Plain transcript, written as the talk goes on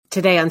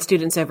Today on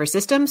Students Over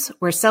Systems,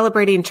 we're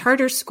celebrating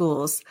charter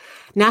schools.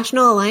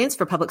 National Alliance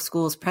for Public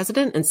Schools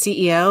President and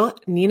CEO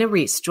Nina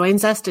Rees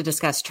joins us to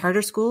discuss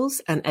charter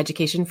schools and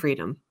education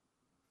freedom.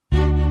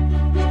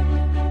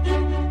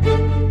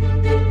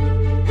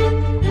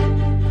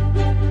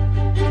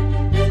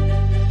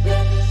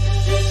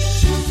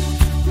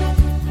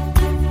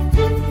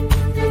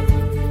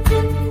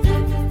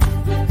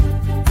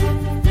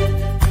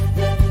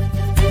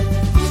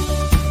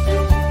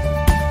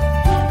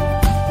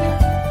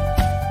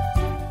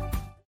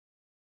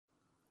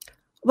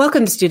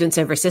 Welcome to Students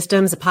Over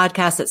Systems, a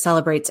podcast that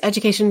celebrates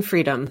education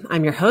freedom.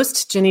 I'm your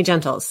host, Jenny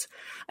Gentles.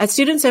 At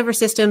Students Over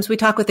Systems, we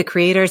talk with the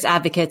creators,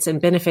 advocates, and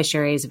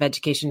beneficiaries of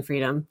education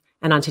freedom.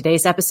 And on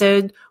today's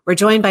episode, we're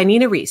joined by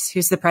Nina Rees,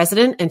 who's the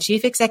President and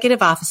Chief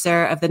Executive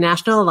Officer of the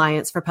National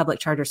Alliance for Public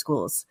Charter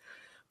Schools.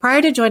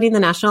 Prior to joining the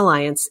National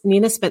Alliance,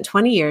 Nina spent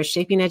 20 years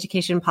shaping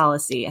education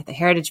policy at the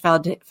Heritage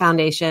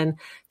Foundation,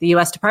 the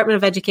U.S. Department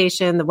of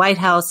Education, the White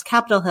House,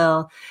 Capitol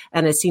Hill,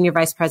 and as Senior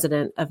Vice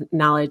President of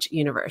Knowledge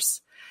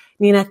Universe.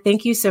 Nina,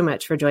 thank you so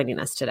much for joining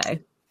us today.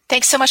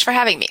 Thanks so much for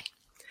having me.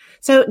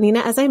 So, Nina,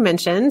 as I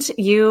mentioned,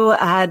 you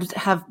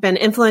have been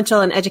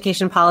influential in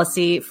education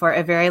policy for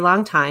a very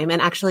long time.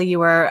 And actually, you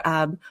were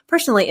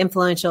personally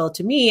influential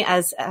to me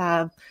as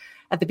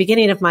at the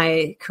beginning of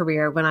my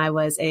career when I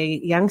was a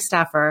young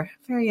staffer,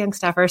 very young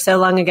staffer, so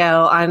long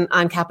ago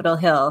on Capitol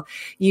Hill.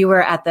 You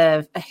were at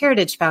the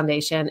Heritage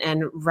Foundation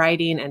and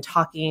writing and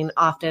talking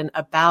often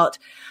about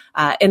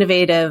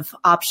innovative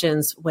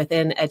options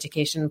within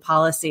education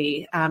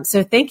policy.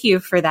 So thank you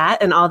for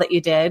that and all that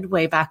you did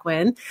way back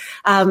when.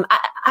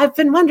 I've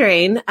been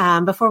wondering,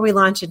 before we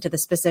launch into the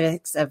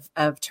specifics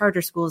of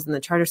charter schools and the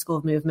charter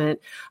school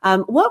movement,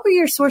 what were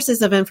your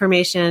sources of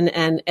information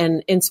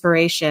and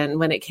inspiration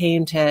when it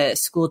came to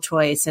school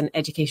choice and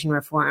education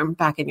reform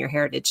back in your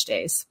heritage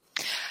days?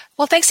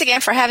 Well, thanks again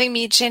for having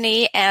me,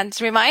 Ginny, and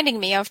reminding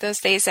me of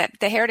those days at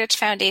the Heritage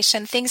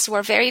Foundation. Things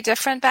were very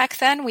different back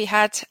then. We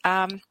had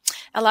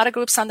a lot of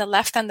groups on the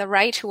left and the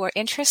right who were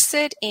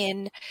interested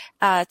in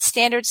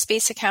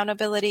standards-based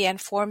accountability and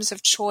forms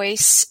of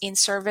choice in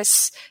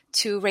service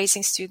to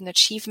raising student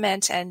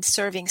achievement and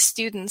serving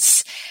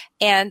students.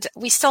 And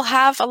we still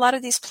have a lot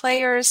of these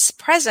players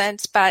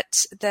present,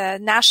 but the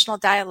national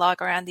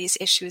dialogue around these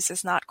issues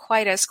is not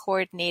quite as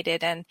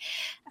coordinated and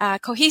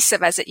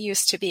cohesive as it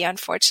used to be,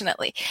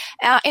 unfortunately.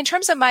 In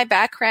terms of my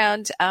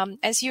background,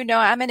 as you know,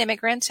 I'm an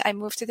immigrant. I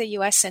moved to the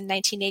U.S. in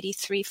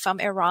 1983 from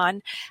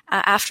Iran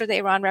after the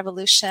Iran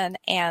Revolution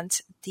and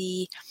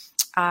the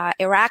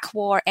Iraq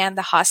War and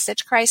the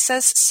hostage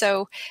crisis.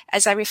 So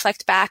as I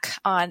reflect back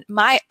on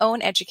my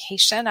own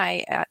education,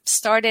 I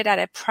started at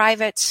a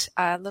private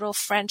little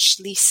French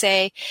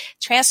lycée,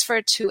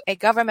 transferred to a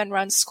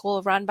government-run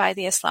school run by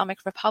the Islamic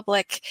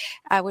Republic,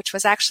 which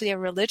was actually a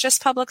religious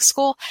public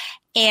school.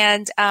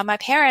 And my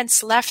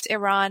parents left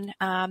Iran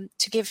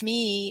to give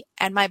me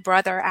and my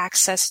brother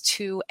access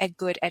to a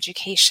good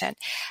education.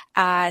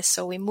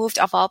 So we moved,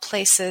 of all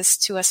places,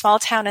 to a small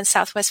town in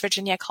Southwest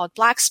Virginia called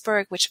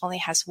Blacksburg, which only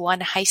has one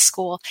high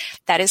school.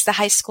 That is the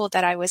high school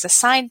that I was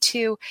assigned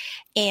to.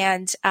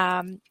 And,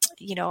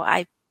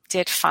 I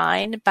did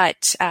fine.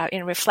 But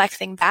in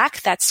reflecting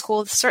back, that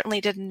school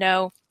certainly didn't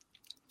know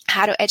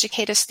how to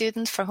educate a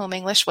student for whom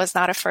English was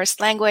not a first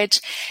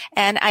language.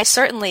 And I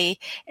certainly,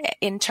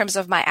 in terms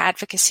of my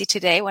advocacy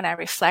today, when I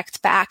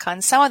reflect back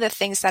on some of the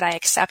things that I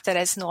accepted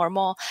as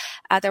normal,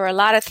 there were a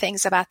lot of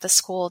things about the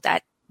school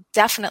that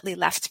definitely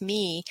left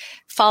me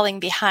falling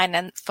behind.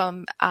 And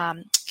from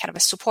kind of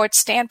a support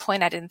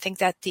standpoint, I didn't think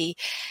that the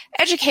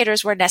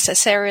educators were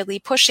necessarily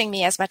pushing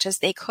me as much as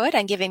they could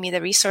and giving me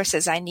the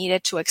resources I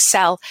needed to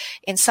excel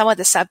in some of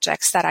the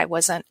subjects that I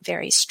wasn't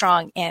very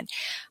strong in.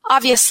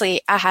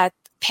 Obviously, I had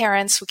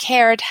parents who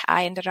cared.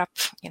 I ended up,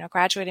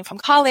 graduating from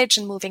college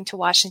and moving to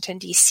Washington,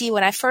 D.C.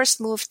 When I first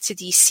moved to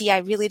D.C., I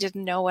really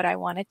didn't know what I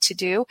wanted to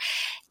do.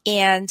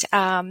 And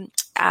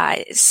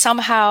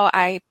somehow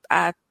I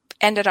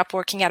ended up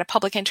working at a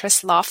public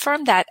interest law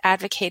firm that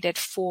advocated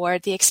for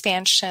the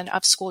expansion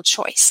of school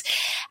choice.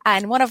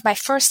 And one of my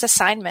first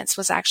assignments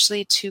was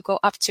actually to go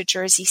up to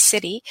Jersey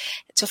City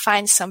to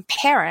find some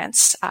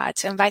parents,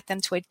 to invite them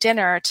to a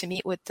dinner to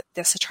meet with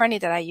this attorney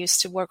that I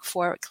used to work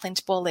for,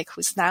 Clint Bolick,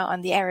 who's now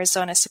on the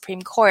Arizona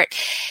Supreme Court.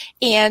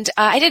 And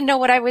I didn't know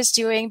what I was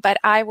doing, but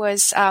I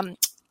was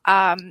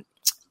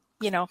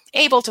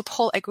able to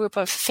pull a group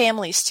of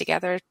families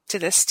together to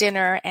this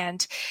dinner,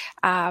 and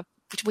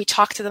we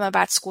talked to them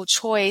about school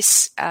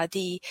choice,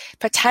 the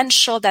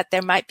potential that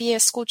there might be a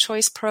school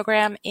choice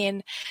program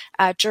in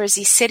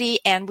Jersey City.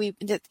 And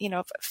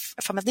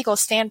from a legal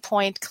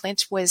standpoint,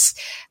 Clint was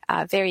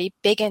very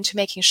big into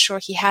making sure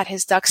he had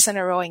his ducks in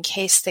a row in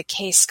case the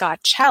case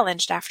got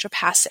challenged after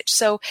passage.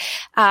 So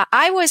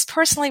I was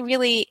personally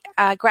really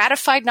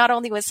gratified. Not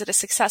only was it a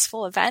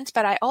successful event,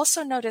 but I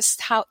also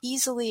noticed how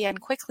easily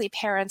and quickly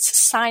parents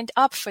signed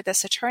up for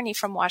this attorney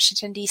from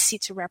Washington, D.C.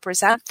 to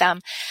represent them.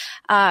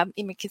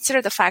 Consider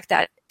consider the fact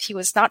that he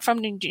was not from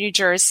New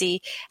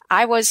Jersey.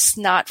 I was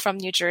not from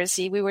New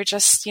Jersey. We were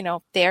just,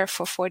 there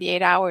for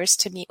 48 hours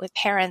to meet with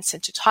parents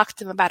and to talk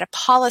to them about a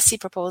policy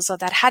proposal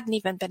that hadn't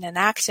even been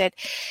enacted.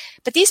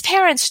 But these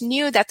parents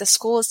knew that the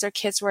schools their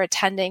kids were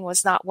attending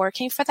was not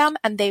working for them,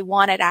 and they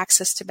wanted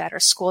access to better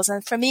schools.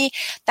 And for me,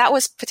 that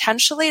was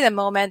potentially the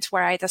moment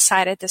where I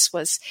decided this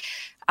was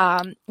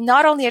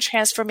not only a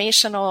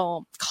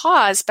transformational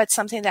cause, but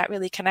something that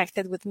really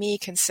connected with me,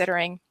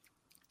 considering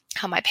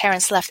how my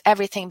parents left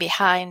everything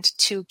behind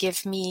to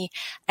give me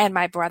and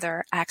my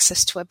brother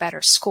access to a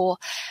better school.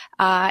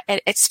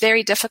 It's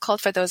very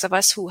difficult for those of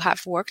us who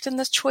have worked in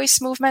the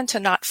choice movement to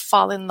not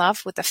fall in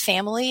love with the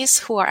families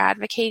who are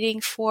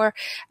advocating for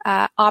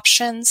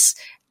options.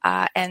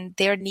 And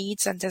their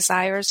needs and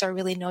desires are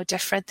really no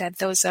different than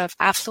those of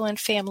affluent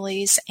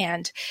families.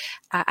 And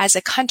as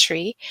a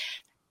country,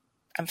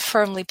 I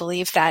firmly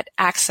believe that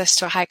access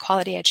to a high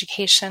quality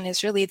education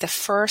is really the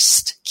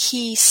first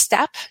key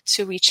step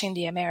to reaching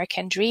the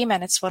American dream.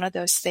 And it's one of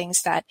those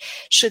things that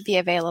should be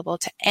available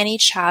to any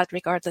child,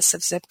 regardless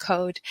of zip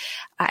code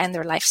and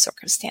their life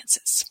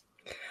circumstances.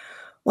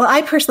 Well,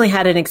 I personally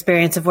had an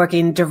experience of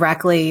working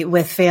directly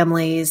with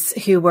families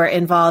who were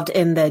involved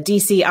in the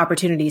DC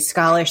Opportunity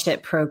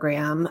Scholarship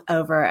Program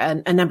over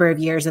a number of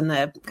years in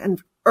the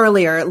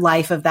earlier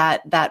life of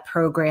that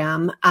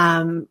program.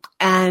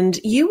 And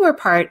you were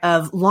part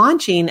of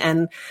launching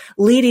and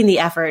leading the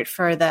effort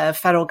for the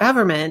federal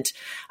government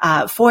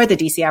for the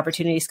DC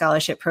Opportunity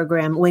Scholarship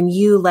Program when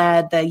you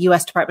led the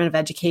U.S. Department of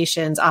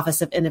Education's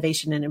Office of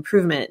Innovation and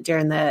Improvement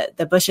during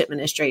the Bush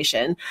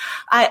administration.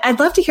 I'd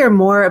love to hear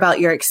more about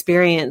your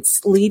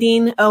experience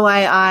leading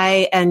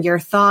OII and your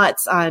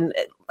thoughts on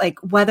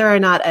whether or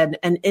not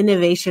an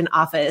innovation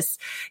office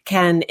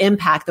can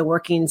impact the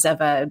workings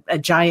of a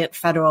giant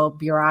federal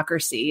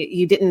bureaucracy.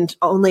 You didn't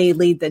only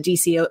lead the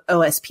DC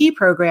OSP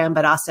program,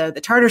 but also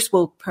the charter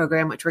school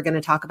program, which we're going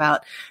to talk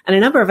about, and a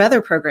number of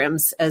other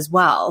programs as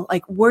well.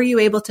 Were you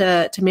able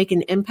to make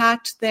an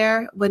impact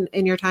there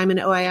in your time in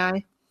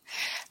OII?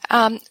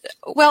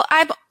 Well,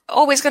 I'm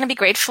always going to be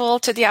grateful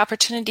to the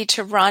opportunity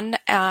to run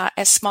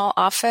a small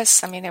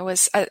office. I mean, it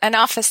was an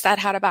office that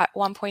had about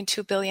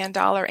 $1.2 billion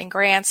in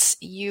grants.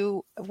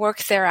 You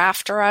worked there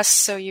after us,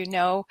 so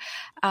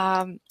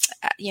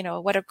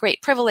what a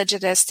great privilege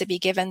it is to be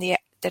given the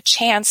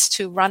chance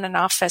to run an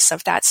office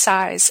of that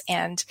size.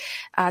 And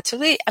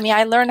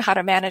I learned how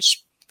to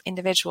manage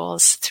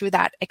individuals through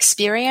that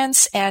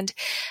experience. And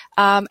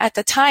at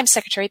the time,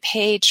 Secretary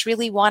Page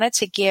really wanted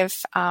to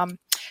give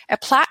a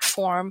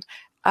platform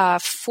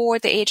for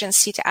the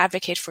agency to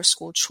advocate for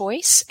school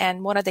choice.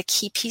 And one of the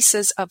key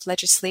pieces of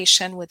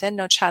legislation within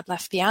No Child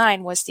Left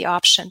Behind was the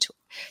option to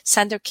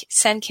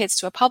send kids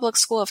to a public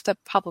school if the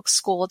public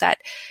school that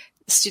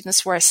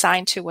students were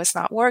assigned to was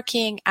not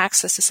working,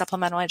 access to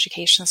supplemental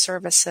education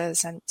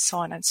services, and so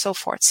on and so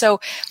forth.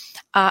 So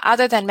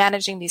other than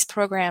managing these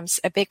programs,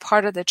 a big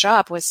part of the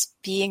job was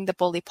being the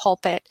bully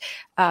pulpit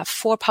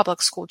for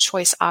public school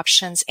choice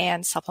options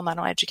and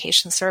supplemental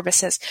education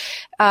services.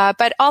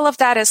 But all of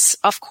that is,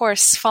 of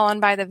course, fallen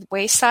by the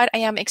wayside. I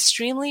am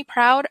extremely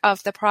proud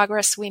of the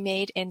progress we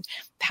made in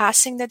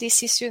passing the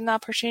DC Student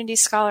Opportunity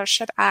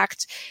Scholarship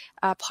Act,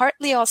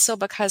 partly also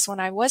because when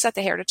I was at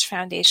the Heritage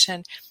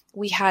Foundation,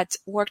 we had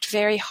worked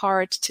very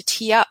hard to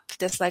tee up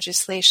this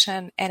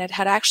legislation, and it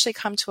had actually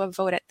come to a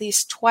vote at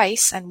least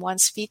twice and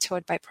once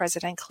vetoed by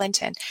President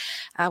Clinton.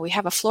 We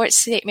have a floor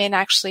statement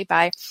actually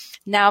by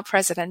now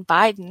President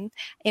Biden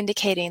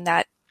indicating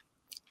that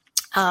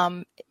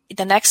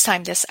the next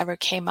time this ever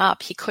came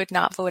up, he could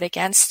not vote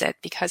against it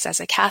because as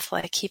a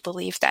Catholic, he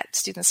believed that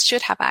students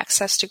should have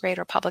access to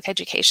greater public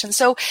education.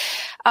 So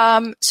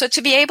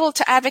to be able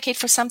to advocate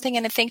for something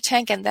in a think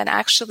tank and then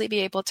actually be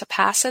able to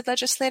pass it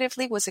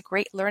legislatively was a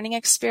great learning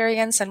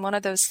experience, and one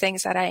of those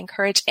things that I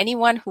encourage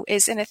anyone who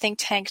is in a think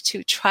tank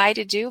to try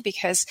to do,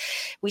 because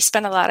we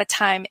spend a lot of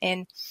time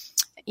in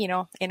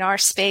our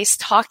space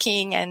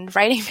talking and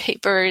writing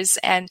papers,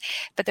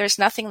 but there's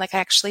nothing like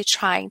actually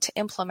trying to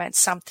implement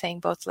something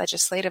both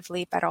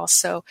legislatively, but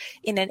also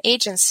in an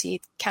agency.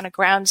 It kind of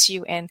grounds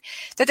you in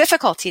the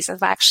difficulties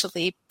of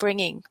actually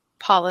bringing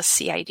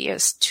policy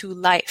ideas to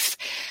life.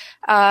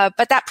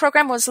 But that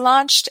program was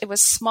launched. It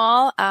was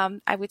small.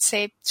 I would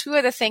say two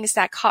of the things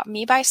that caught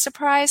me by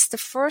surprise. The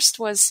first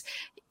was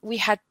we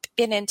had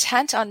been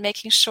intent on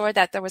making sure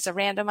that there was a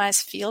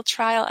randomized field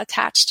trial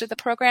attached to the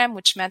program,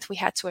 which meant we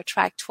had to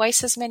attract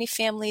twice as many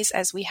families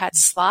as we had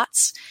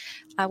slots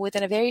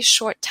within a very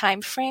short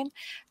time frame.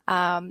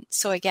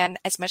 So again,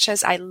 as much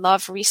as I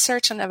love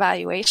research and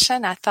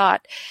evaluation, I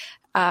thought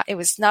it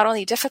was not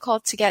only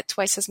difficult to get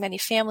twice as many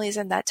families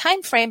in that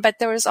time frame, but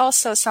there was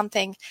also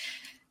something a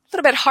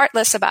little bit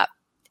heartless about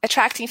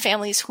attracting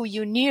families who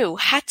you knew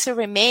had to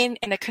remain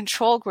in a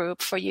control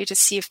group for you to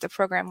see if the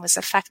program was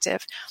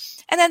effective.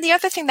 And then the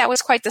other thing that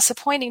was quite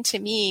disappointing to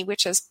me,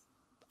 which is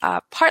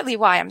partly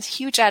why I'm a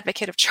huge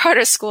advocate of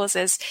charter schools,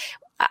 is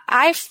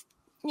I've,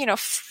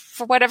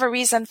 for whatever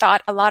reason,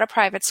 thought a lot of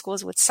private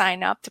schools would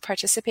sign up to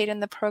participate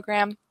in the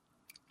program.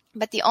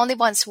 But the only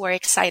ones who were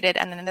excited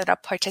and ended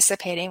up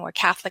participating were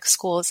Catholic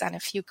schools and a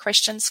few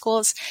Christian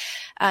schools.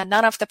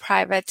 None of the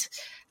private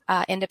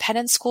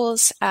independent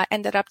schools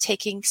ended up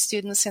taking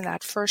students in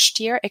that first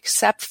year,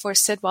 except for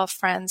Sidwell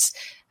Friends,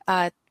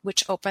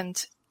 which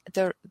opened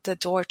the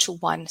door to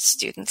one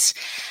student.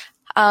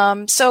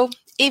 So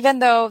even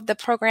though the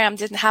program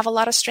didn't have a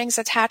lot of strings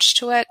attached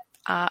to it,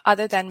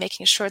 other than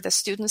making sure the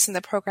students in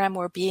the program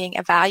were being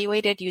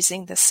evaluated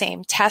using the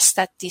same test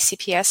that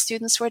DCPS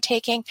students were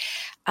taking,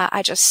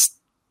 I just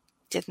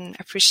didn't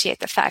appreciate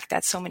the fact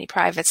that so many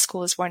private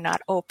schools were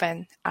not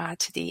open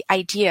to the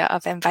idea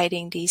of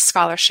inviting these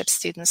scholarship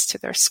students to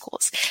their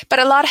schools. But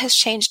a lot has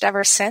changed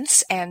ever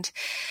since, and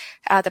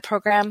the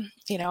program,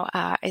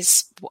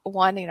 is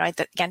one,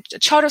 again,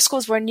 charter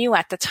schools were new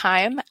at the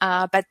time,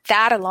 but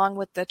that, along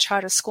with the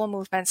charter school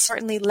movement,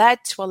 certainly led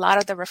to a lot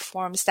of the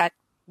reforms that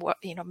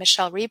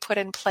Michelle Rees put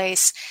in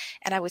place.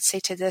 And I would say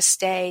to this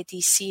day,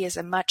 DC is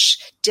a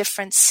much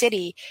different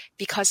city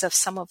because of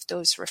some of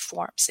those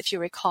reforms. If you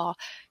recall,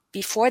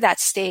 before that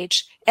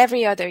stage,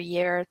 every other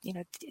year,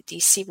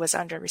 DC was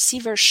under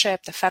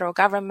receivership. The federal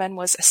government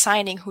was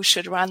assigning who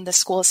should run the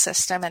school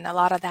system, and a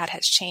lot of that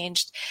has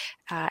changed.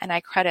 And I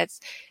credit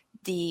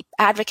the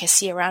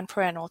advocacy around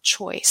parental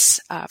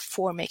choice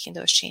for making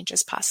those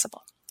changes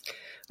possible.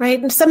 Right.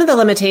 And some of the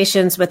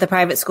limitations with the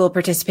private school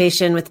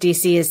participation with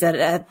DC is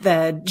that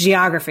the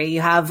geography,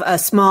 you have a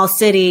small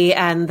city,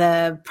 and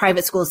the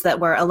private schools that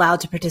were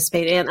allowed to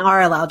participate and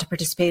are allowed to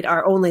participate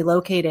are only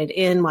located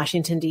in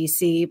Washington,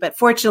 DC. But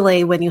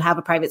fortunately, when you have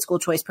a private school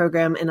choice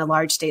program in a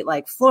large state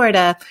like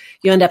Florida,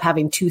 you end up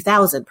having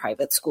 2,000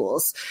 private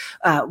schools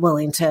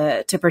willing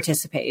to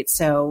participate.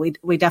 So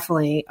we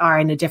definitely are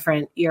in a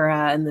different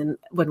era. And then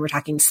when we're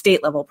talking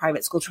state level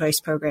private school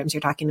choice programs,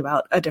 you're talking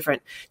about a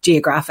different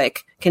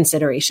geographic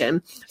consideration.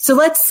 So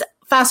let's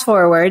fast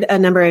forward a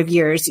number of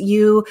years.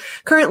 You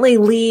currently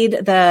lead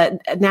the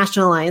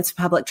National Alliance of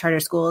Public Charter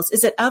Schools.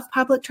 Is it of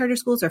public charter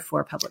schools or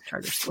for public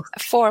charter schools?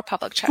 For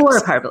public charter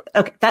schools. For public.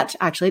 Okay, that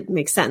actually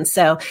makes sense.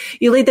 So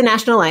you lead the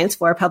National Alliance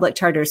for Public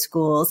Charter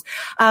Schools.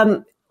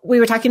 We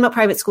were talking about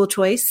private school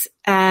choice,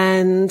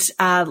 and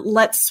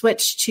let's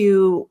switch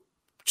to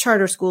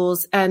charter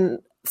schools and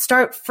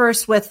start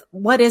first with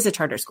what is a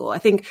charter school. I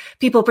think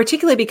people,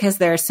 particularly because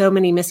there are so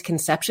many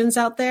misconceptions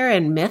out there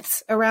and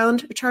myths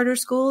around charter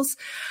schools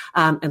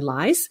and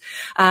lies,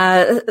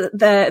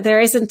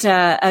 there isn't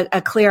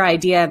a clear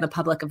idea in the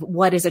public of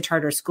what is a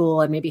charter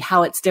school and maybe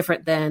how it's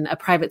different than a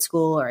private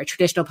school or a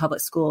traditional public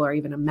school or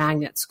even a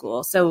magnet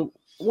school. So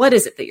what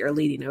is it that you're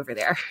leading over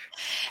there?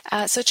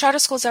 So charter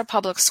schools are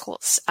public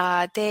schools.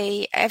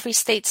 Every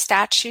state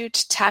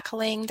statute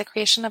tackling the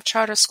creation of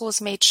charter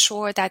schools made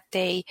sure that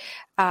they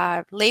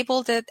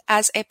labeled it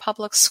as a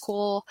public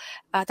school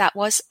that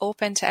was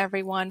open to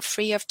everyone,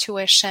 free of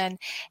tuition.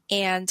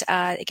 And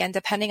again,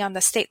 depending on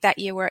the state that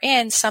you were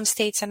in, some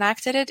states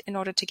enacted it in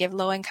order to give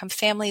low-income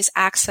families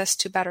access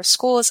to better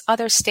schools.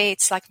 Other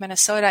states, like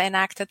Minnesota,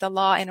 enacted the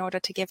law in order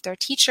to give their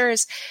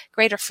teachers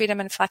greater freedom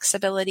and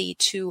flexibility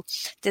to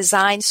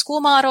design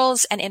school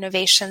models and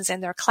innovations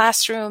in their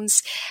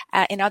classrooms.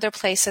 In other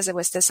places, it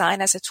was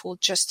designed as a tool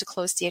just to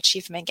close the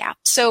achievement gap.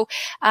 So,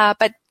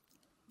 but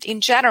in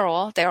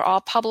general, they're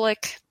all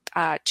public,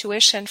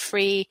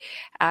 tuition-free,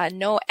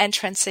 no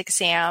entrance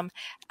exam.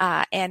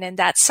 And in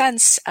that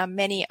sense,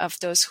 many of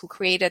those who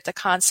created the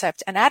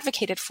concept and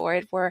advocated for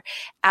it were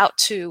out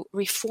to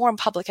reform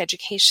public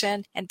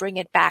education and bring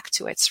it back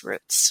to its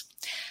roots.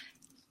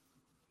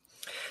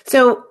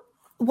 So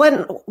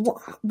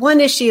one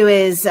issue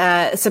is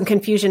some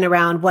confusion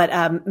around what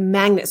a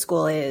magnet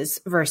school is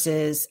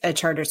versus a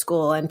charter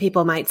school, and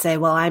people might say,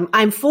 "Well,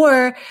 I'm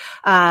for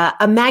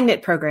a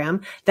magnet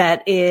program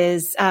that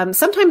is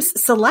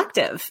sometimes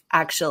selective,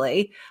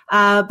 actually,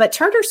 but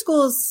charter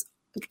schools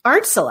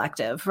aren't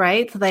selective,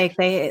 right? Like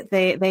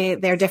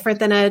they're different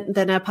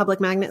than a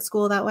public magnet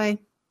school that way."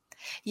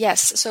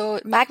 Yes. So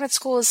magnet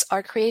schools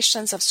are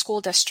creations of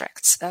school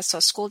districts. So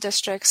school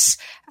districts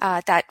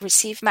that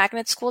receive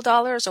magnet school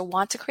dollars or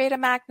want to create a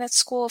magnet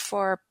school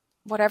for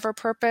whatever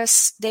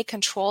purpose, they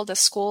control the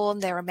school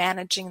and they're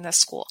managing the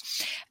school.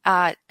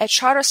 A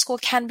charter school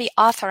can be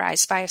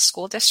authorized by a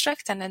school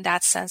district, and in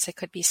that sense, it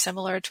could be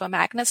similar to a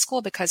magnet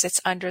school because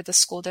it's under the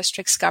school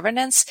district's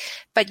governance.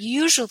 But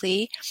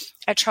usually,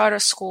 a charter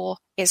school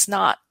is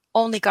not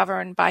only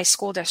governed by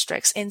school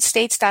districts. In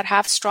states that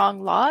have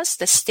strong laws,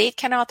 the state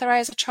can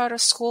authorize a charter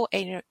school,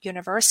 a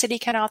university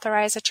can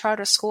authorize a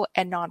charter school,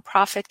 a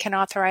nonprofit can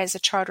authorize a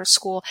charter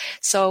school.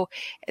 So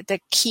the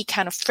key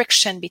kind of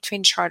friction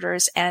between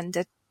charters and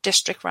the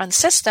district-run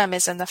system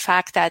is in the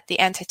fact that the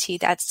entity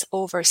that's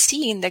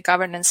overseeing the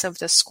governance of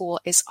the school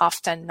is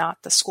often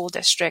not the school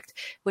district,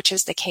 which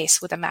is the case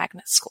with a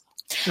magnet school.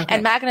 Okay.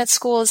 And magnet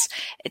schools,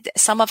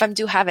 some of them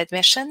do have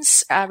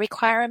admissions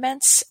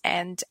requirements,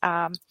 and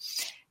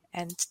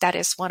that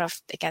is one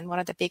of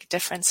the big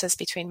differences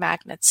between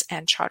magnets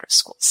and charter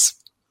schools.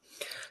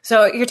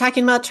 So you're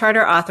talking about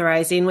charter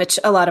authorizing, which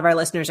a lot of our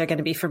listeners are going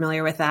to be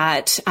familiar with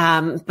that.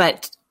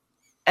 But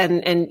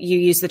and you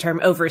use the term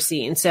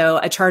overseen. So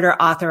a charter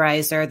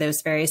authorizer,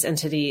 those various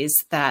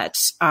entities that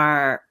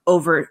are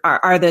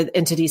the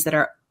entities that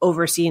are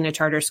overseeing a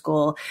charter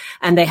school,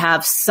 and they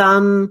have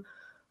some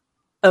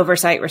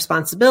oversight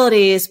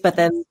responsibilities, but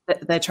then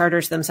the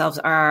charters themselves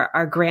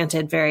are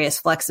granted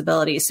various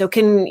flexibilities. So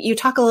can you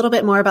talk a little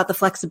bit more about the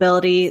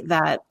flexibility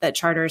that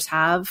charters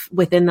have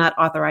within that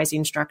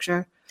authorizing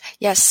structure?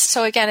 Yes.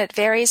 So again, it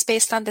varies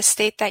based on the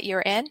state that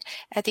you're in.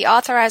 The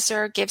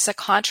authorizer gives a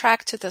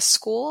contract to the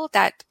school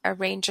that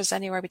ranges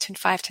anywhere between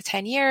 5 to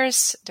 10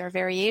 years. There are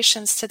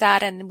variations to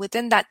that. And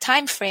within that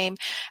time frame,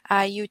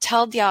 you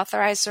tell the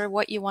authorizer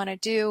what you want to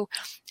do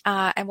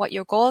and what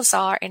your goals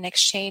are in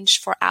exchange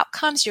for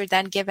outcomes. You're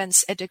then given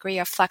a degree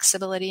of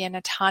flexibility and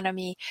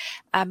autonomy.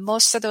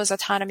 Most of those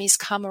autonomies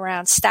come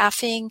around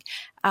staffing,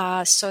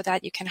 so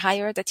that you can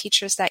hire the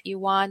teachers that you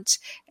want.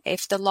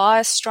 If the law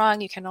is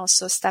strong, you can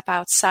also step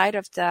outside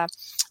of the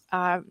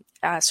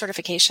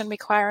certification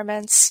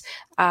requirements.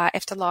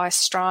 If the law is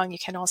strong, you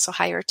can also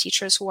hire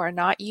teachers who are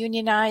not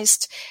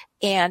unionized.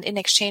 And in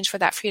exchange for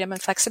that freedom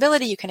and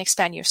flexibility, you can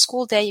expand your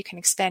school day, you can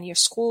expand your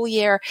school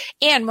year.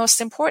 And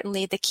most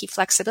importantly, the key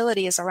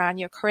flexibility is around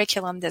your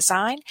curriculum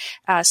design,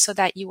 so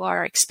that you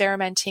are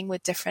experimenting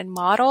with different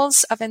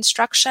models of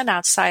instruction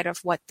outside of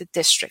what the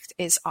district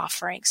is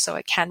offering. So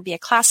it can be a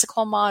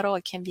classical model,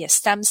 it can be a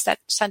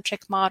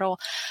STEM-centric model.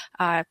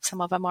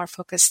 Some of them are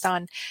focused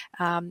on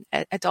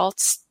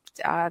adults,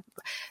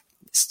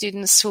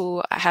 students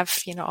who have,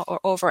 or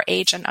over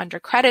age and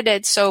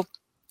undercredited. So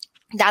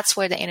that's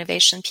where the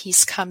innovation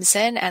piece comes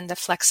in, and the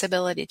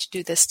flexibility to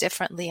do this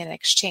differently in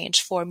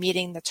exchange for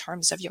meeting the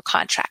terms of your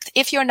contract.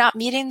 If you're not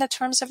meeting the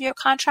terms of your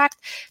contract,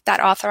 that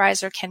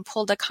authorizer can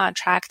pull the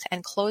contract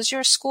and close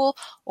your school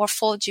or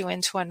fold you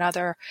into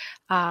another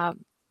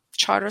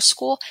charter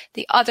school.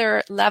 The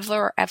other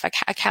level of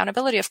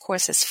accountability, of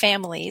course, is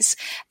families.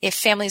 If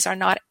families are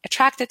not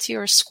attracted to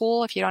your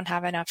school, if you don't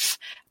have enough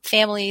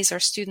families or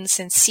students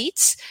in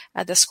seats,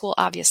 the school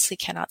obviously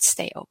cannot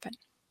stay open.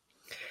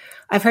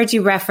 I've heard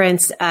you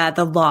reference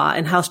the law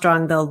and how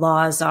strong the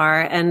laws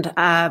are. And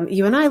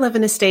you and I live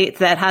in a state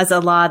that has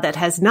a law that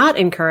has not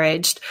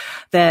encouraged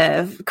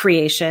the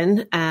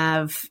creation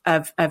of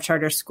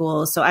charter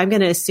schools. So I'm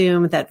going to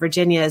assume that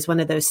Virginia is one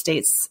of those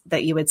states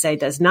that you would say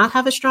does not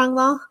have a strong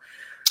law.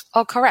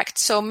 Oh, correct.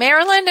 So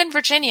Maryland and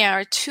Virginia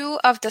are two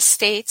of the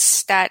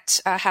states that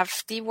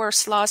have the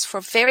worst laws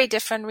for very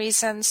different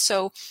reasons.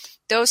 So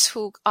those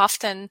who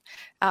often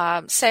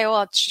say,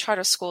 well,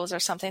 charter schools are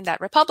something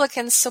that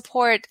Republicans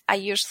support, I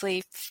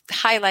usually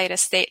highlight a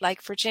state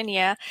like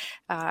Virginia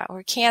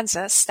or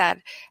Kansas that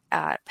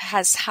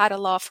has had a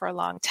law for a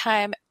long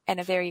time, and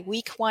a very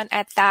weak one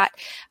at that.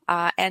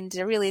 And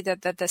really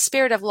the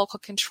spirit of local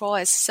control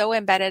is so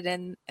embedded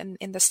in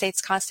the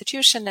state's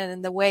constitution and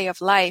in the way of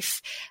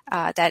life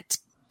that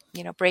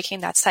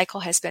breaking that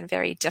cycle has been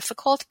very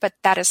difficult. But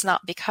that is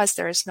not because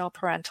there is no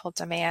parental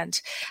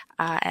demand.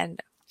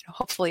 And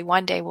hopefully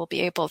one day we'll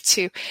be able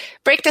to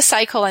break the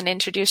cycle and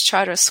introduce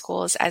charter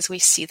schools as we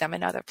see them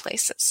in other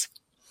places.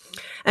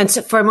 And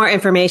so for more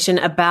information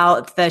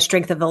about the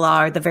strength of the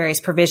law or the various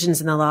provisions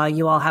in the law,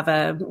 you all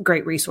have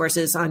great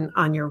resources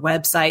on your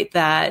website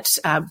that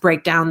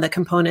break down the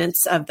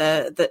components of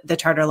the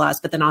charter laws,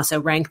 but then also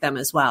rank them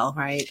as well,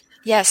 right?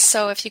 Yes.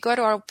 So if you go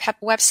to our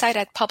website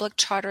at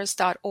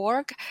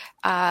publiccharters.org,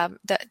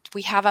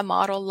 we have a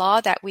model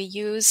law that we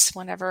use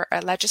whenever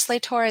a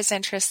legislator is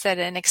interested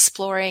in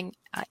exploring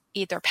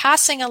either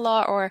passing a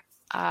law or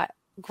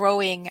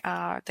growing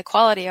the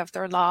quality of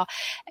their law,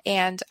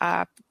 and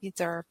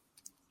either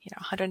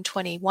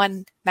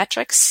 121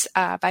 metrics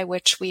by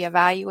which we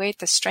evaluate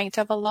the strength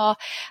of a law,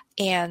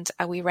 and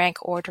we rank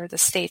order the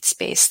states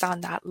based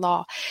on that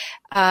law.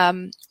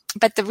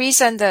 But the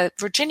reason the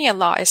Virginia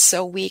law is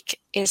so weak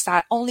is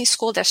that only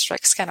school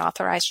districts can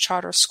authorize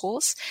charter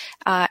schools,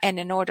 and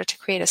in order to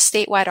create a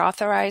statewide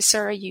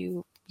authorizer,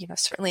 you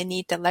certainly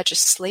need the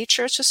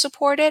legislature to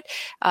support it,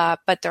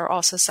 but there are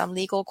also some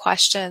legal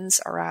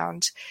questions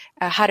around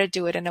how to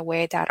do it in a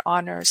way that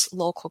honors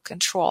local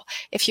control.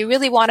 If you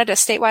really wanted a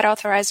statewide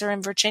authorizer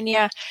in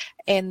Virginia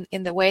in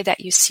the way that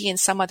you see in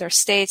some other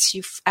states,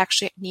 you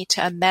actually need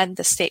to amend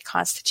the state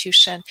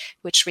constitution,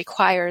 which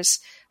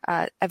requires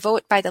a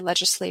vote by the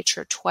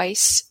legislature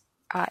twice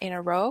in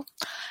a row.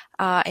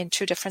 In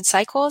two different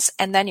cycles,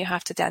 and then you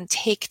have to then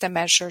take the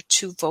measure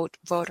to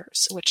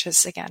voters, which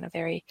is, again, a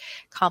very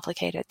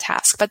complicated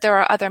task. But there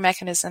are other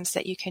mechanisms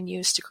that you can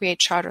use to create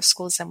charter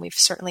schools, and we've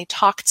certainly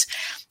talked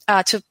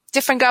to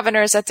different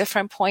governors at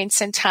different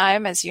points in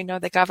time. As you know,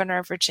 the governor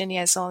of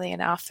Virginia is only in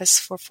office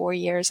for 4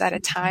 years at a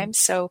time,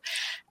 so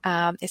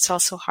it's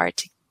also hard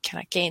to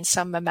kind of gain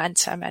some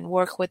momentum and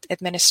work with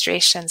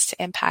administrations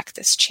to impact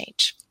this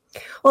change.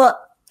 Well,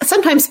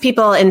 Sometimes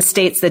people in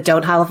states that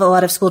don't have a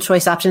lot of school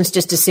choice options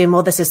just assume,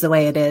 well, this is the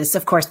way it is.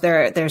 Of course,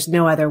 there's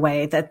no other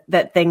way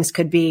that things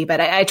could be. But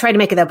I try to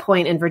make it a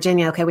point in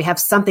Virginia. Okay, we have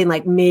something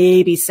like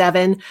maybe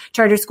 7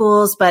 charter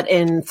schools, but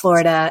in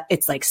Florida,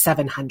 it's like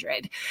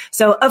 700.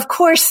 So of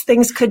course,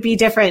 things could be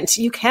different.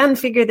 You can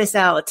figure this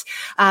out.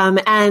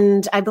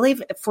 And I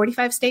believe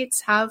 45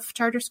 states have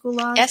charter school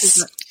laws.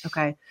 Yes.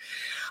 Okay.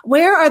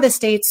 Where are the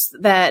states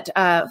that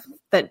are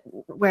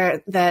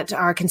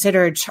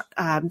considered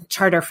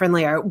charter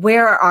friendlier?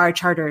 Where are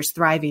charters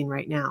thriving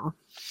right now?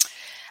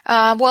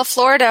 Well,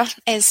 Florida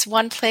is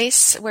one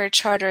place where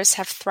charters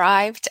have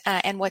thrived.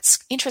 And what's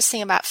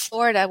interesting about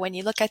Florida, when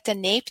you look at the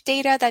NAEP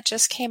data that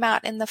just came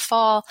out in the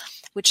fall,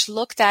 which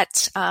looked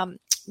at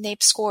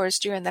NAEP scores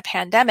during the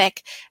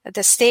pandemic,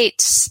 the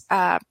states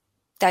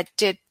that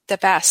did the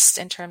best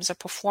in terms of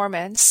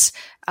performance,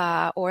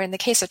 or in the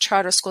case of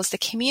charter schools, the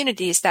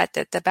communities that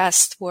did the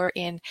best were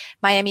in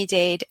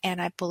Miami-Dade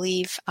and I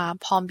believe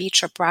Palm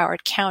Beach or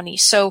Broward County.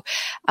 So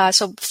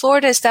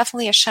Florida is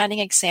definitely a shining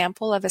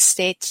example of a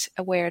state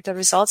where the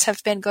results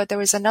have been good. There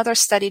was another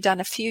study done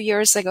a few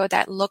years ago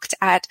that looked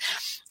at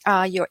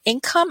your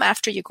income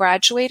after you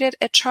graduated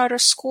at charter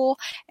school.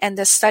 And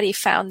the study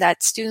found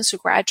that students who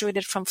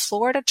graduated from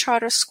Florida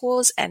charter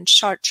schools and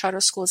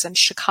charter schools in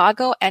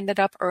Chicago ended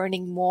up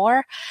earning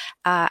more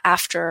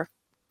after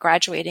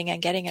graduating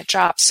and getting a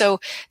job. So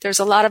there's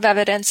a lot of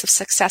evidence of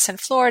success in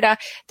Florida.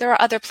 There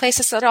are other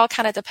places, so it all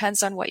kind of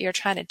depends on what you're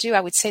trying to do.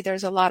 I would say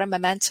there's a lot of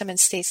momentum in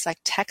states like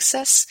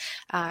Texas,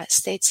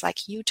 states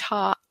like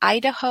Utah,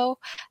 Idaho,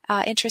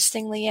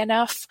 interestingly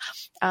enough.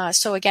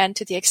 So again,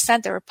 to the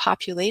extent there are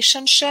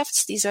population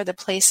shifts, these are the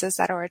places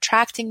that are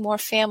attracting more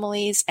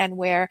families and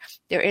where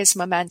there is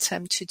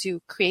momentum to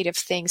do creative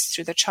things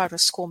through the charter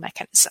school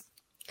mechanism.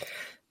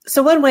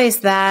 So one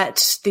ways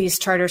that these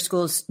charter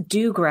schools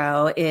do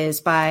grow is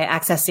by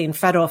accessing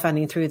federal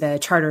funding through the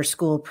charter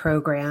school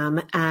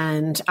program.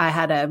 And I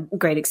had a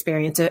great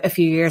experience a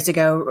few years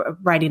ago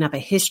writing up a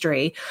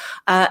history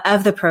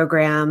of the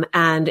program.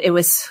 And it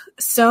was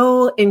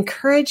so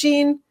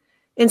encouraging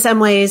in some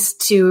ways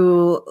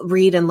to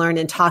read and learn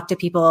and talk to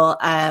people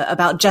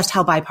about just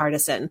how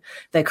bipartisan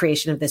the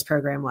creation of this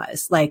program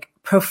was, like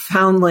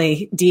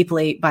profoundly,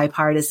 deeply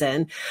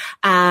bipartisan.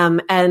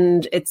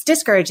 And it's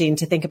discouraging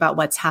to think about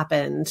what's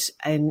happened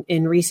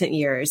in recent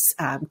years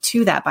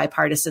to that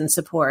bipartisan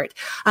support.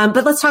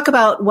 But let's talk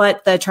about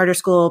what the charter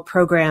school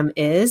program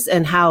is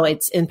and how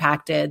it's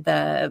impacted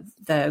the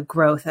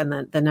growth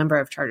and the number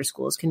of charter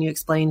schools. Can you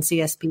explain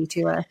CSP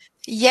to us?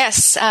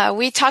 Yes,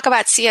 we talk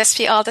about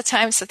CSP all the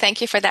time, so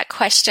thank you for that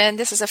question.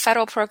 This is a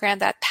federal program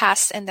that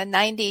passed in the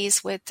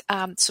 90s with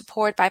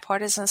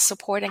bipartisan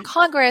support in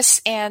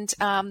Congress, and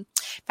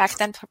back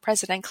then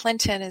President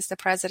Clinton is the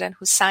president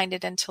who signed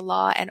it into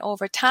law, and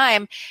over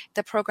time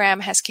the program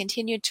has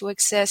continued to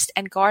exist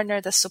and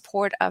garner the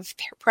support of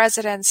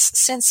presidents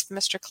since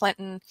Mr.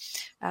 Clinton,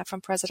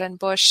 from President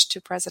Bush to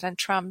President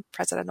Trump,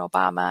 President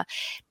Obama.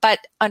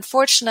 But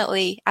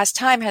unfortunately, as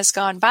time has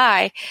gone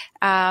by,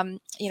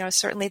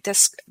 certainly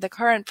the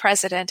current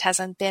president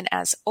hasn't been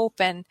as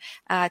open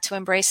to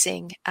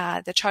embracing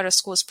the charter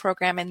schools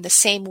program in the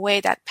same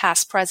way that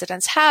past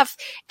presidents have.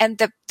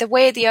 And the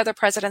way the other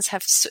presidents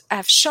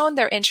have shown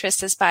their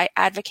interest is by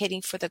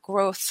advocating for the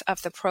growth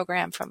of the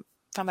program from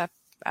a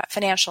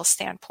financial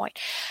standpoint.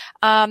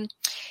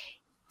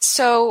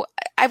 So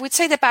I would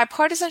say that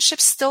bipartisanship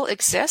still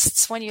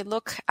exists. When you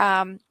look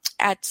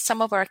at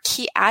some of our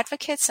key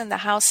advocates in the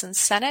House and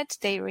Senate,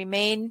 they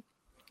remain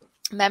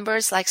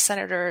members like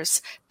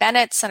Senators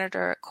Bennett,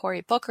 Senator Cory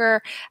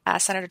Booker,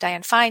 Senator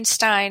Dianne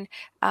Feinstein.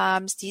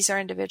 These are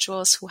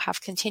individuals who have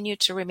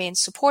continued to remain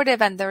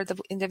supportive, and they're the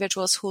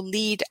individuals who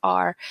lead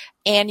our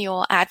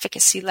annual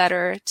advocacy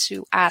letter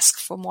to ask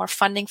for more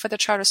funding for the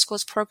charter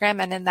schools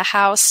program. And in the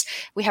House,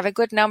 we have a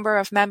good number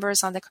of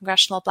members on the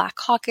Congressional Black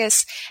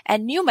Caucus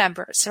and new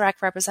members,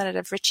 like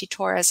Representative Richie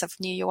Torres of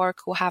New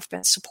York, who have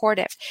been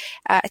supportive.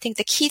 I think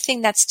the key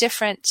thing that's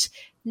different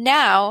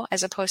now,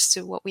 as opposed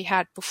to what we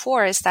had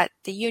before, is that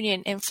the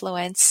union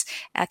influence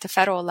at the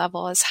federal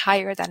level is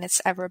higher than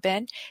it's ever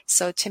been.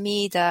 So to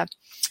me, the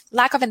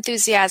lack of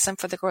enthusiasm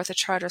for the growth of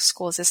charter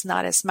schools is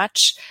not as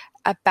much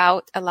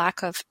about a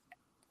lack of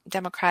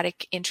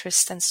democratic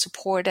interest and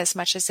support as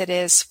much as it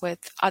is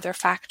with other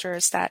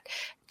factors that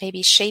may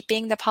be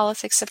shaping the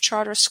politics of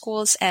charter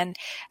schools, and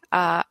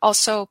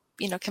also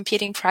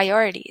competing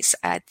priorities.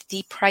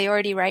 The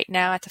priority right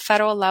now at the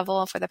federal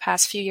level for the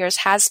past few years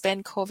has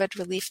been COVID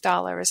relief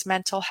dollars,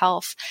 mental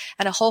health,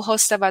 and a whole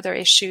host of other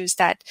issues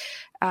that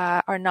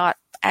are not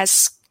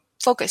as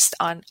focused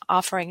on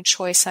offering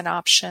choice and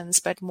options,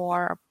 but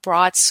more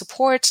broad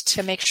support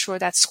to make sure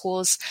that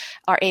schools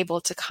are able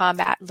to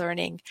combat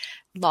learning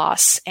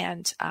loss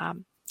and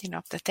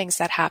the things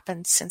that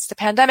happened since the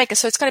pandemic.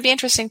 So it's going to be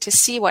interesting to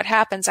see what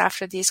happens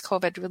after these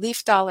COVID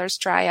relief dollars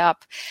dry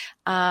up,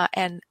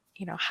 and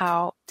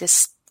how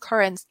this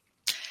current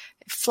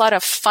flood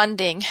of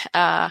funding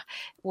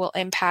will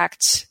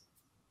impact,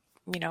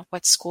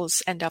 what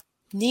schools end up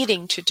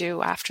needing to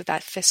do after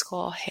that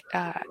fiscal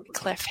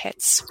cliff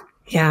hits.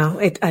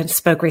 Yeah, I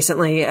spoke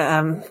recently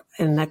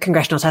in a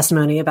congressional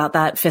testimony about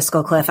that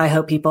fiscal cliff. I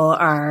hope people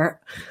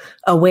are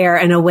aware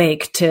and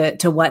awake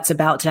to what's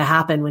about to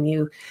happen when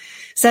you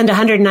send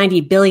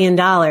 $190 billion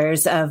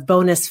of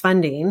bonus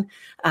funding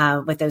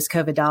with those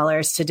COVID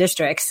dollars to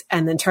districts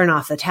and then turn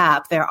off the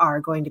tap. There are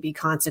going to be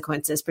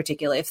consequences,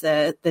 particularly if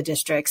the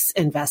districts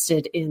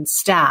invested in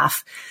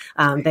staff.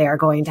 They are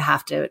going to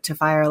have to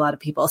fire a lot of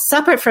people.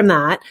 Separate from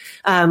that,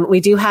 we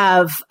do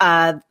have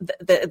the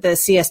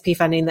CSP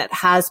funding that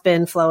has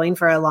been flowing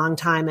for a long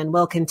time and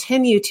will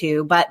continue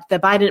to, but the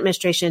Biden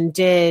administration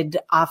did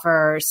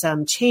offer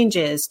some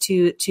changes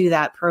to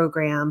that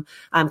program.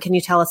 Can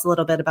you tell us a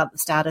little bit about the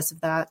status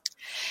of that?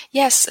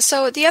 Yes.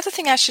 So the other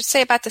thing I should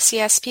say about the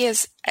CSP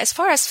is, as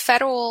far as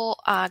federal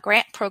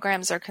grant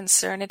programs are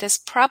concerned, it is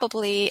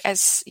probably,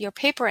 as your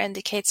paper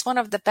indicates, one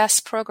of the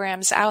best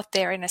programs out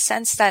there, in a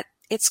sense that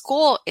its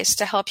goal is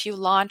to help you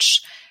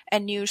launch a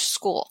new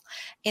school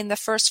in the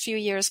first few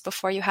years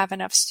before you have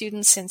enough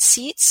students and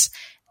seats.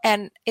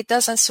 And it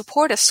doesn't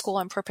support a school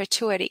in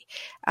perpetuity.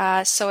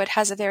 So it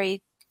has a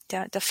very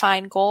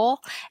defined goal.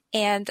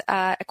 And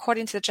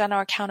according to the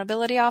General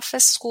Accountability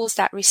Office, schools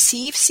that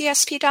receive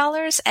CSP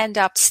dollars end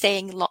up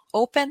staying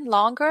open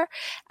longer,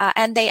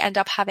 and they end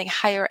up having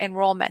higher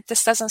enrollment.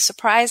 This doesn't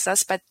surprise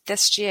us, but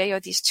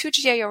these two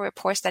GAO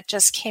reports that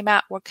just came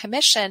out were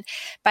commissioned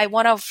by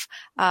one of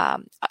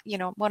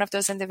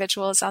those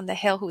individuals on the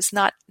Hill who's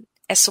not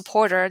a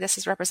supporter. This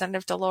is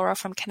Representative DeLauro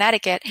from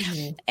Connecticut.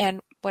 Mm-hmm. And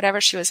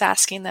whatever she was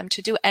asking them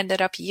to do ended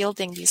up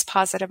yielding these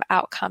positive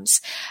outcomes.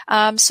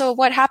 So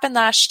what happened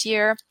last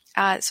year,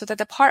 so the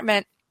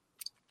department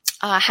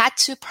had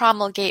to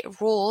promulgate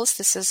rules.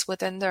 This is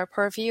within their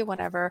purview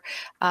whenever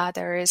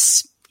there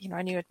is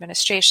a new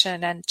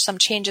administration, and some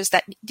changes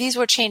these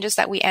were changes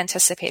that we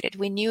anticipated.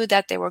 We knew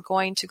that they were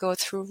going to go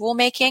through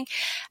rulemaking.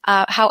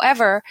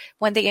 However,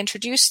 when they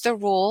introduced the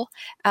rule,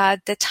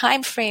 the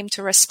time frame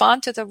to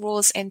respond to the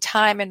rules in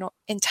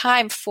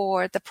time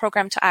for the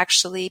program to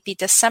actually be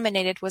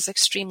disseminated was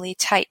extremely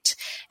tight.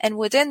 And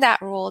within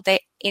that rule, they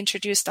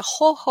introduced a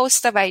whole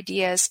host of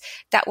ideas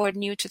that were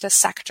new to the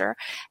sector.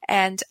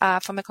 And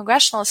from a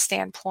congressional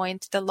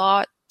standpoint, the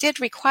law did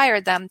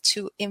require them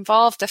to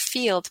involve the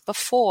field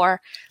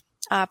before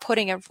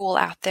putting a rule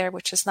out there,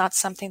 which is not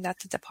something that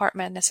the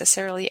department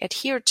necessarily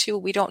adhered to.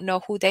 We don't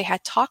know who they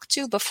had talked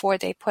to before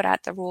they put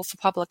out the rule for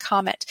public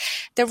comment.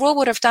 The rule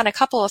would have done a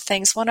couple of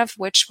things, one of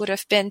which would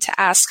have been to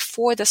ask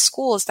for the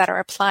schools that are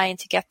applying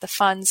to get the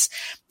funds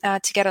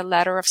to get a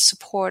letter of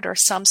support or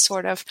some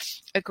sort of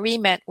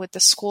agreement with the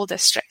school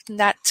district. And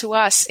that to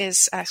us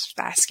is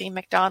asking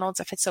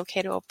McDonald's if it's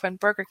okay to open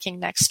Burger King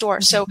next door.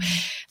 Mm-hmm. So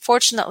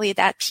fortunately,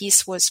 that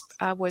piece was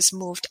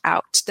moved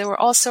out. There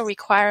were also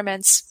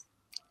requirements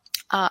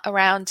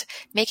around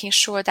making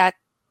sure that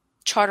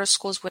charter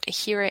schools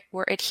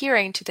were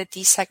adhering to the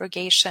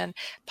desegregation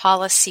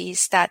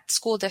policies that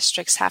school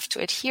districts have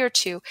to adhere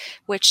to,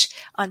 which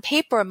on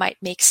paper might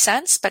make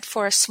sense, but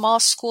for a small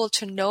school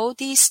to know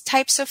these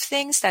types of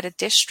things that a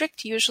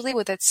district, usually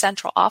with its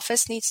central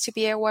office, needs to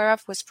be aware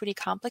of was pretty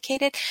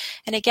complicated.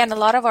 And again, a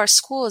lot of our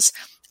schools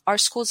are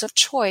schools of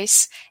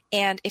choice,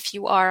 and if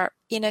you are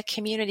in a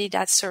community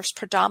that serves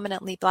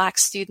predominantly Black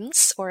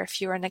students, or if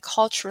you're in a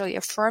culturally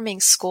affirming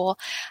school,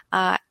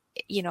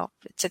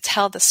 to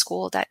tell the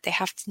school that they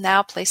have to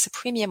now place a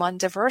premium on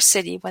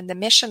diversity when the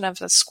mission of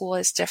the school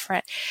is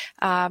different,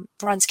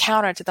 runs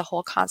counter to the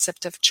whole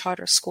concept of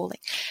charter schooling.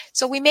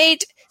 So we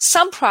made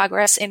some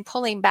progress in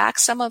pulling back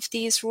some of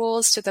these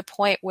rules to the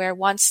point where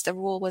once the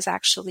rule was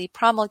actually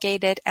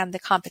promulgated and the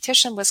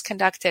competition was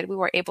conducted, we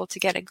were able to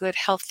get a good,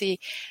 healthy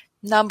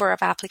number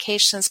of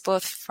applications,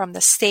 both from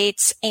the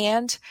states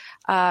and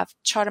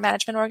charter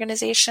management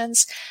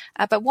organizations.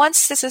 But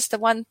this is the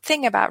one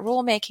thing about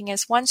rulemaking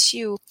is once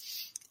you,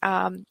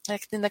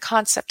 like in the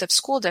concept of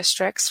school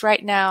districts,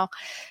 right now,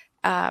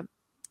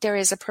 there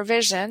is a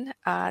provision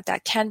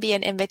that can be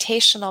an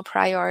invitational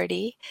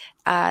priority.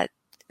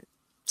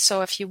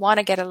 So if you want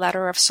to get a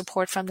letter of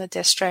support from the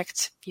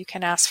district, you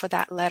can ask for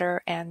that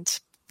letter, and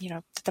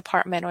the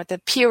department or the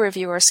peer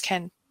reviewers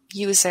can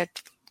use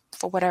it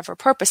for whatever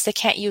purpose. They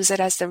can't use it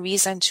as the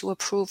reason to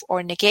approve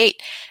or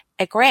negate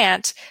a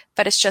grant,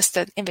 but it's just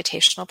an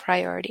invitational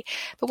priority.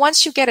 But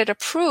once you get it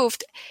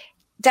approved,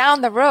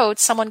 down the road,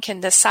 someone can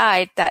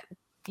decide that,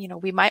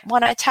 we might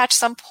want to attach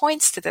some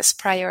points to this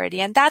priority.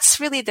 And that's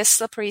really the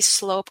slippery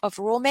slope of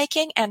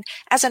rulemaking. And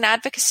as an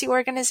advocacy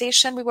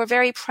organization, we were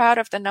very proud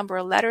of the number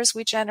of letters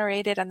we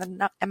generated and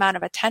the amount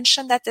of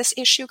attention that this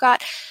issue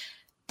got.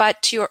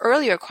 But to your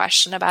earlier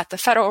question about the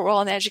federal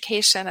role in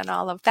education and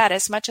all of that,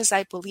 as much as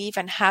I believe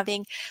in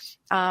having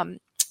a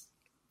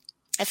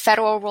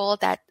federal role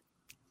that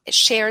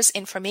shares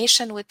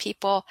information with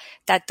people,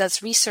 that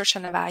does research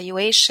and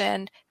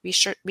evaluation,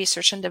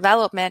 research and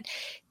development,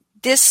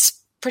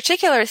 this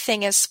particular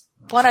thing is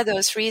one of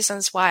those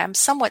reasons why I'm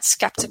somewhat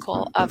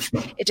skeptical of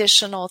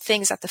additional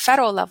things at the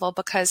federal level,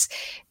 because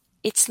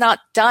it's not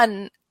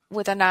done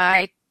with an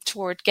eye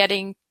toward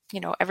getting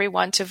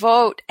everyone to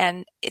vote,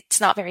 and it's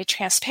not very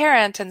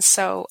transparent. And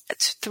so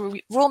through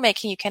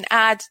rulemaking, you can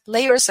add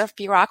layers of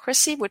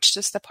bureaucracy, which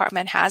this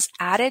department has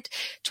added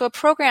to a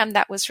program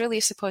that was really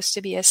supposed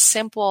to be a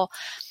simple,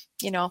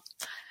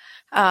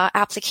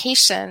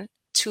 application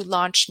to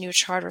launch new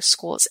charter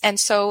schools. And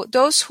so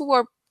those who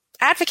were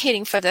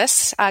advocating for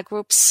this,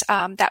 groups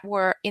that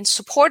were in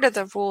support of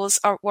the rules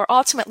were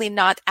ultimately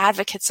not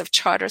advocates of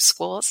charter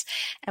schools,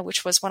 and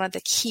which was one of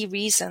the key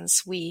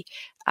reasons we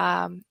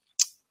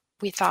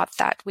thought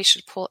that we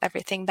should pull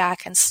everything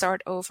back and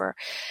start over.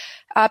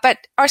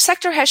 But our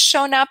sector has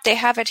shown up. They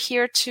have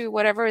adhered to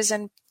whatever is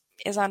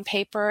on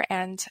paper,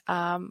 and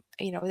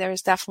there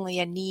is definitely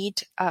a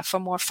need for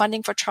more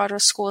funding for charter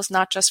schools,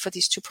 not just for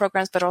these two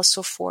programs, but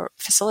also for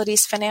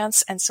facilities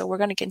finance. And so we're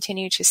going to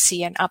continue to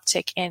see an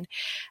uptick in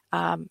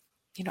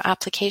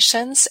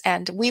applications,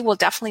 and we will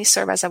definitely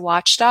serve as a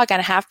watchdog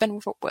and have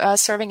been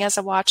serving as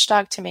a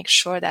watchdog to make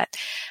sure that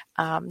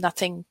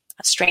nothing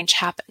strange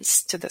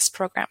happens to this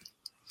program.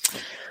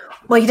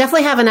 Well, you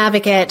definitely have an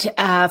advocate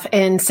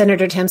in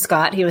Senator Tim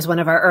Scott. He was one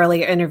of our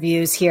earlier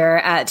interviews here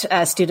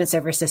at Student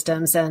Server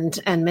Systems, and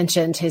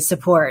mentioned his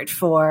support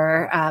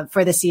for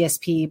the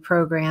CSP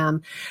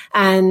program,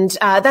 and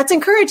that's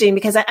encouraging,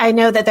 because I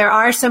know that there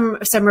are some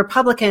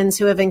Republicans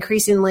who have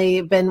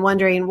increasingly been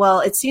wondering,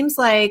 well, it seems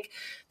like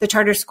the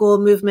charter school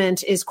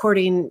movement is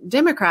courting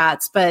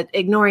Democrats, but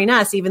ignoring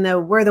us, even though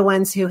we're the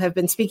ones who have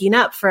been speaking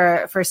up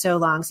for so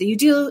long. So you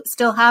do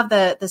still have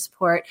the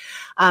support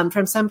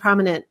from some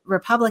prominent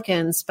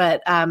Republicans,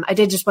 but I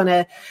did just want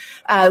to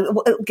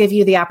give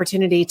you the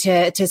opportunity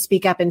to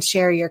speak up and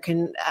share your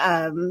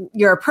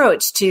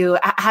approach to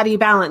how do you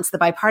balance the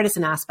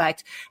bipartisan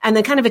aspect, and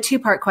then kind of a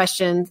two-part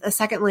question.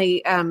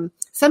 Secondly,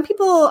 some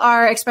people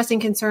are expressing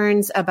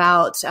concerns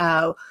about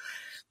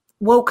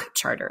woke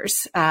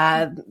charters.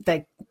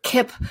 The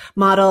KIP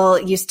model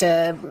used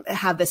to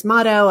have this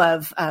motto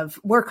of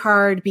work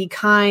hard, be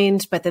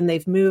kind, but then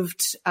they've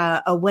moved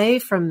away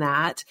from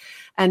that.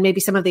 And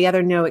maybe some of the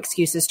other no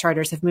excuses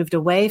charters have moved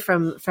away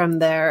from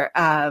their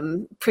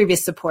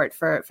previous support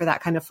for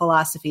that kind of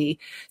philosophy.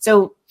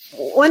 So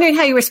wondering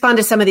how you respond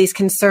to some of these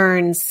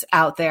concerns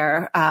out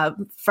there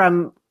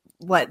from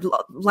what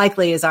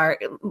likely is our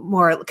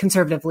more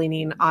conservative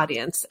leaning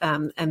audience,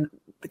 and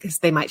because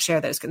they might share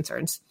those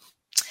concerns.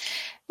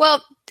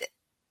 Well,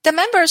 the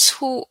members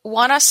who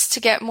want us to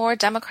get more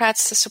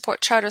Democrats to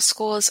support charter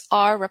schools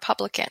are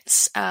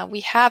Republicans.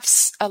 We have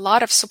a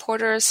lot of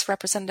supporters.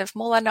 Representative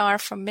Molinar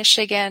from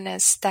Michigan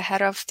is the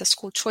head of the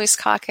School Choice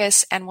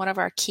Caucus and one of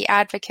our key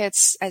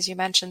advocates, as you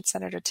mentioned,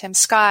 Senator Tim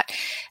Scott,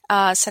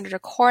 Senator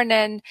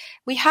Cornyn.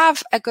 We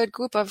have a good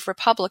group of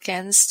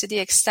Republicans. To the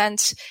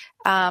extent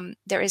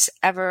there is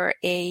ever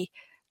a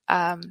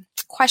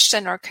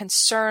question or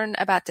concern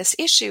about this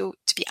issue,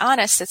 to be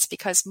honest, it's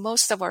because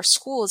most of our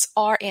schools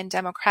are in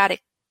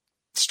Democratic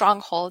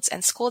strongholds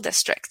and school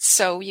districts.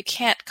 So you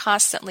can't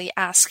constantly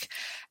ask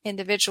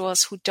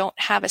individuals who don't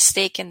have a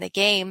stake in the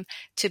game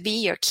to be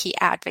your key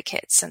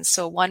advocates. And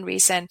so one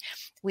reason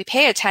we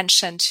pay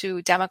attention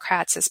to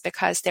Democrats is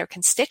because their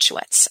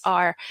constituents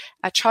are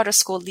charter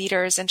school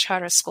leaders and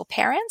charter school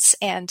parents,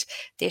 and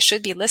they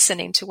should be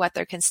listening to what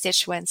their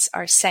constituents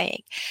are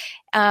saying.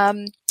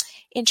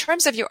 In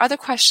terms of your other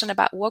question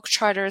about woke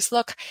charters,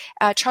 look,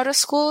 charter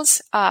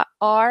schools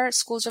are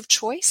schools of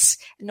choice.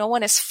 No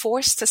one is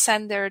forced to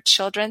send their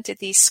children to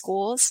these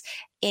schools.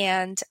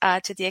 And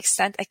to the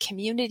extent a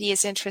community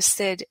is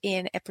interested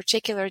in a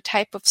particular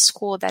type of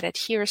school that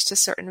adheres to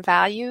certain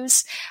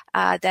values,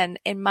 then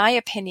in my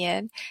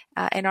opinion,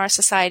 in our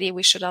society,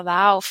 we should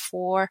allow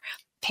for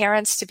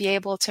parents to be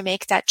able to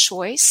make that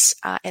choice.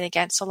 And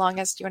again, so long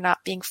as you're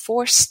not being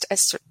forced a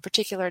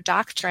particular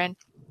doctrine,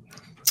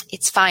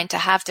 it's fine to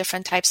have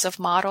different types of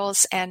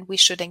models, and we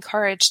should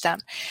encourage them.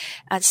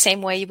 The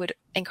same way you would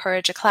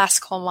encourage a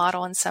classical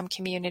model in some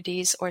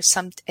communities or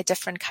a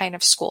different kind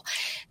of school.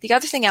 The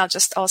other thing I'll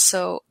just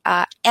also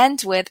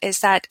end with is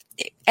that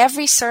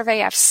every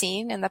survey I've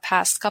seen in the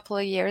past couple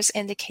of years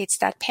indicates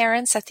that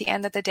parents at the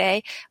end of the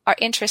day are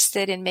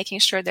interested in making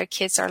sure their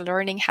kids are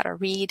learning how to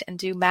read and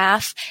do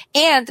math.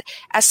 And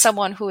as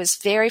someone who is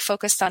very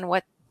focused on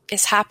what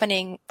is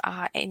happening,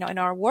 in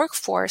our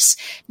workforce,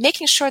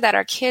 making sure that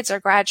our kids are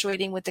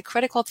graduating with the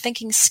critical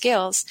thinking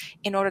skills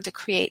in order to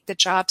create the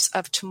jobs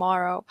of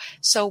tomorrow.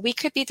 So we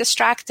could be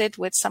distracted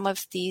with some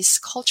of these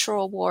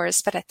cultural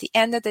wars, but at the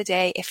end of the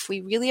day, if we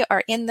really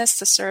are in this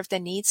to serve the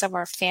needs of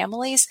our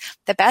families,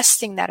 the best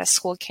thing that a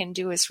school can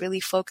do is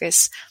really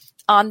focus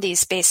on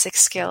these basic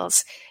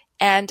skills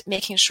and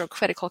making sure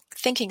critical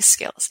thinking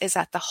skills is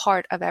at the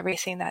heart of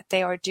everything that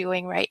they are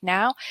doing right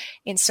now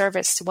in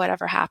service to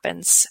whatever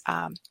happens,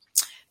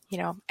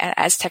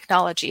 as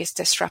technology is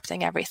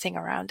disrupting everything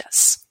around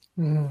us.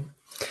 Mm.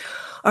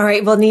 All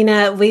right. Well,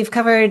 Nina, we've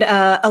covered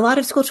a lot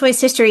of school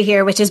choice history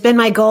here, which has been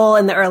my goal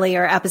in the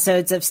earlier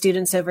episodes of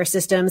Students Over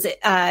Systems.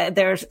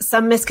 There's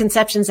some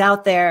misconceptions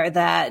out there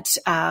that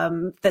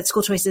that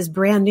school choice is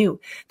brand new,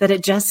 that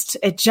it just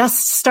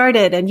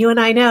started, and you and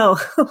I know,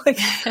 like,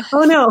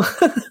 oh no,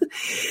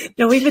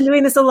 no, we've been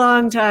doing this a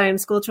long time.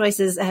 School choice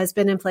has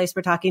been in place.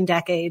 We're talking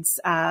decades,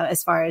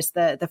 as far as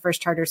the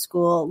first charter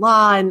school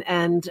law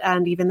and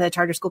even the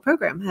charter school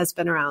program has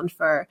been around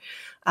for.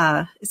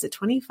 Is it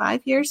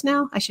 25 years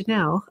now? I should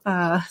know.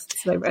 Well,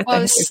 it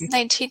was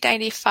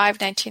 1995,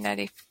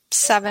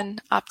 1997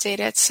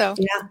 updated. So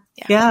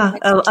yeah,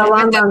 a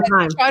long time.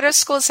 Charter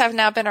schools have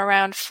now been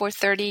around for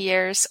 30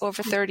 years,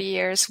 over 30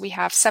 years. We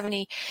have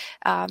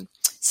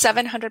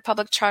 700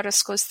 public charter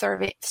schools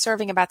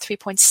serving about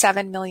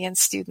 3.7 million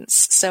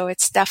students. So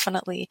it's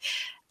definitely,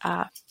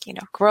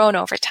 grown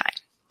over time.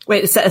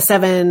 Wait,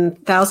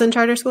 7,000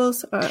 charter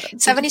schools?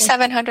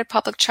 7,700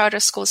 public charter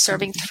schools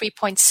serving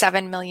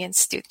 3.7 million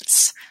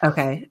students.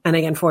 Okay. And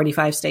again,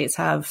 45 states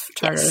have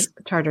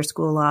charter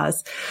school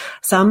laws,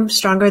 some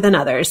stronger than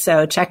others.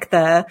 So check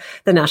the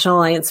National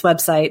Alliance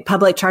website,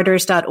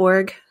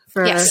 publiccharters.org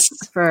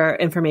for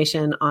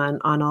information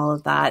on all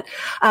of that.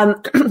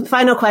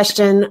 Final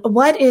question.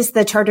 What is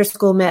the charter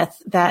school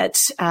myth that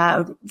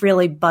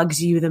really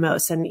bugs you the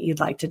most and you'd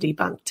like to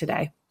debunk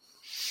today?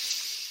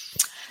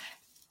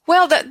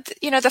 Well,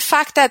 the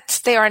fact that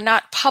they are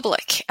not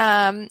public,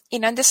 and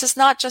this is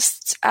not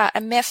just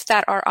a myth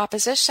that our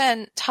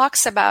opposition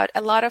talks about.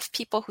 A lot of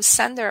people who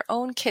send their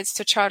own kids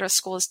to charter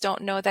schools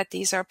don't know that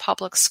these are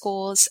public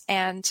schools,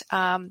 and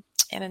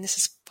this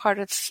is part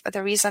of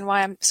the reason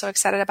why I'm so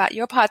excited about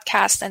your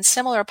podcast and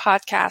similar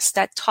podcasts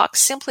that talk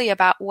simply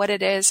about what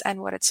it is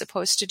and what it's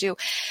supposed to do.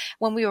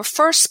 When we were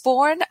first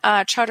born,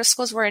 charter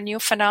schools were a new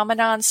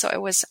phenomenon, so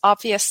it was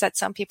obvious that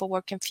some people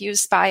were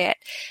confused by it.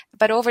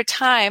 But over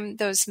time,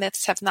 those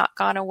myths have not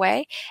gone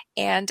away,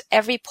 and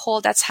every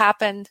poll that's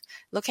happened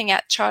looking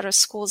at charter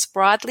schools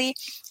broadly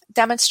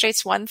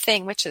demonstrates one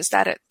thing, which is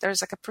that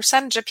there's like a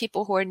percentage of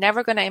people who are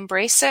never going to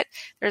embrace it.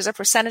 There's a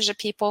percentage of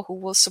people who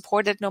will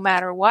support it no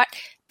matter what.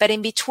 But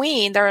in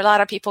between, there are a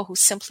lot of people who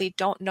simply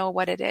don't know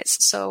what it is.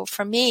 So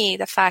for me,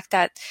 the fact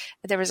that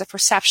there is a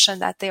perception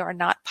that they are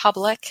not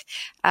public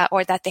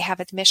or that they have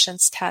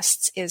admissions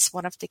tests is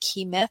one of the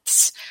key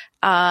myths,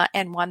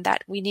 and one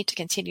that we need to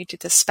continue to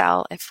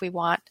dispel if we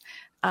want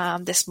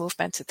this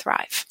movement to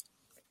thrive.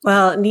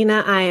 Well,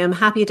 Nina, I am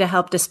happy to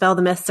help dispel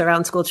the myths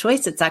around school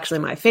choice. It's actually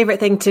my favorite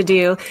thing to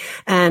do,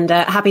 and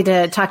happy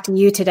to talk to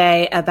you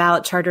today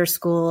about charter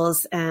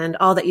schools and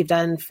all that you've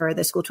done for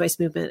the school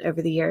choice movement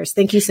over the years.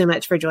 Thank you so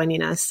much for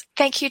joining us.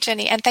 Thank you,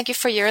 Jenny, and thank you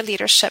for your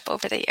leadership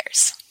over the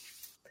years.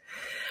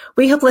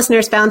 We hope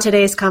listeners found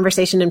today's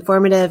conversation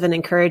informative and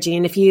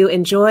encouraging. If you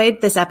enjoyed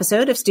this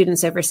episode of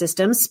Students Over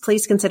Systems,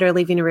 please consider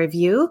leaving a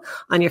review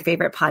on your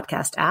favorite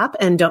podcast app.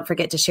 And don't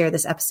forget to share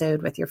this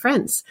episode with your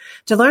friends.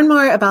 To learn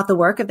more about the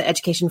work of the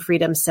Education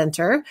Freedom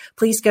Center,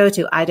 please go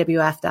to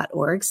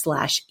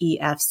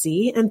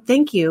iwf.org/EFC. And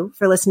thank you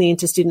for listening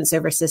to Students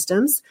Over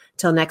Systems.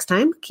 Till next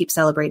time, keep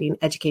celebrating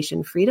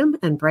education freedom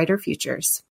and brighter futures.